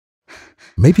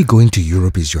Maybe going to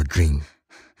Europe is your dream,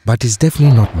 but it's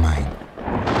definitely not mine,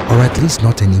 or at least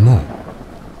not anymore.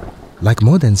 Like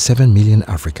more than 7 million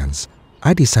Africans,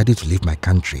 I decided to leave my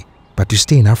country, but to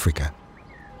stay in Africa.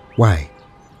 Why?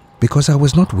 Because I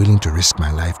was not willing to risk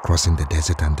my life crossing the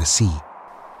desert and the sea.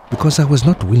 Because I was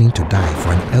not willing to die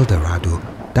for an El Dorado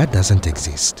that doesn't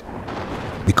exist.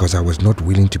 Because I was not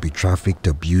willing to be trafficked,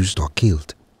 abused, or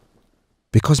killed.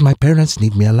 Because my parents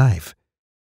need me alive.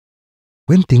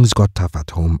 When things got tough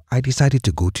at home, I decided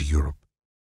to go to Europe.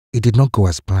 It did not go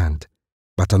as planned,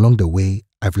 but along the way,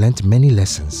 I've learned many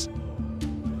lessons.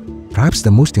 Perhaps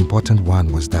the most important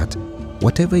one was that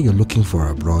whatever you're looking for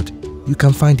abroad, you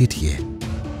can find it here,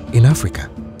 in Africa.